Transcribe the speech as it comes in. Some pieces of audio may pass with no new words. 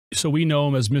so we know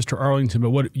him as Mr. Arlington,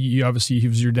 but what you obviously he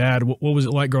was your dad. What was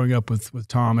it like growing up with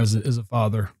Tom as a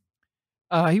father?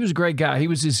 He was a great guy. He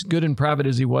was as good in private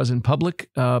as he was in public.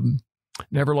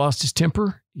 Never lost his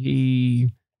temper. He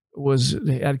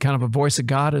had kind of a voice of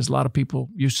God, as a lot of people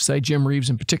used to say, Jim Reeves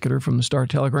in particular from the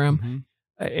Star-Telegram. Mm-hmm.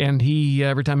 And he,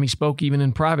 every time he spoke, even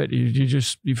in private,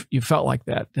 you felt like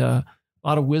that. A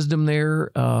lot of wisdom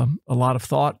there, a lot of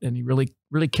thought, and he really,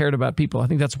 really cared about people. I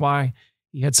think that's why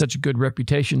he had such a good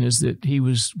reputation, is that he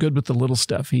was good with the little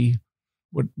stuff. He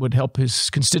would help his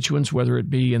constituents, whether it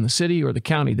be in the city or the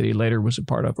county that he later was a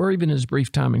part of, or even his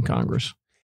brief time in Congress.